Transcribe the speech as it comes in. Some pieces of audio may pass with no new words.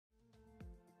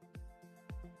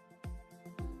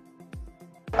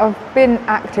I've been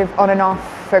active on and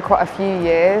off for quite a few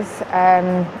years,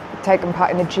 taken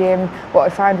part in the gym. What I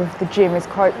found with the gym is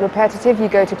quite repetitive. You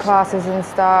go to classes and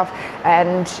stuff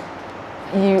and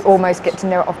you almost get to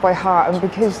know it off by heart, and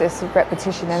because there's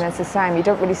repetition and it's the same, you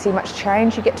don't really see much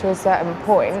change. You get to a certain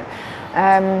point,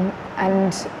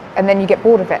 and then you get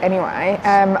bored of it anyway.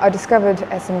 I discovered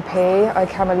S&P, I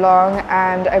came along,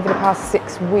 and over the past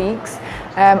 6 weeks,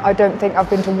 I don't think I've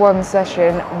been to one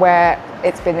session where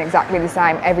it's been exactly the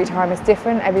same. Every time it's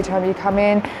different, every time you come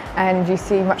in, and you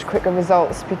see much quicker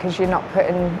results because you're not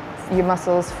putting your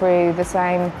muscles through the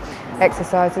same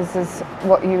exercises as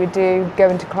what you would do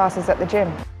going to classes at the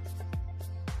gym.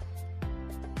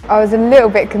 I was a little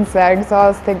bit concerned because I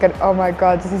was thinking, oh my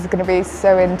God, this is going to be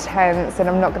so intense and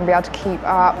I'm not going to be able to keep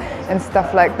up and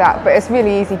stuff like that. But it's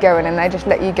really easy going, and they just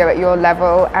let you go at your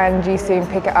level and you soon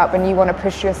pick it up and you want to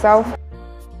push yourself.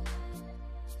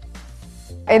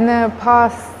 In the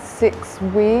past 6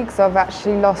 weeks, I've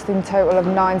actually lost in total of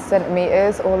 9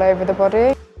 centimetres all over the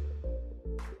body.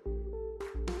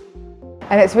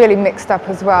 And it's really mixed up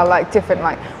as well, like different,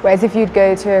 whereas if you'd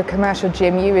go to a commercial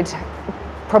gym, you would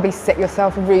probably set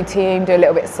yourself a routine, do a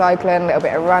little bit of cycling, a little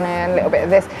bit of running, a little bit of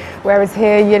this. Whereas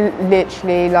here, you're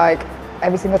literally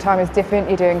every single time is different.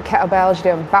 You're doing kettlebells,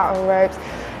 you're doing battle ropes,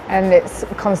 and it's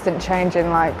constant changing,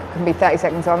 can be 30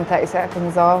 seconds on, 30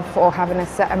 seconds off, or having a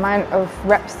set amount of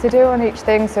reps to do on each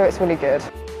thing, so it's really good.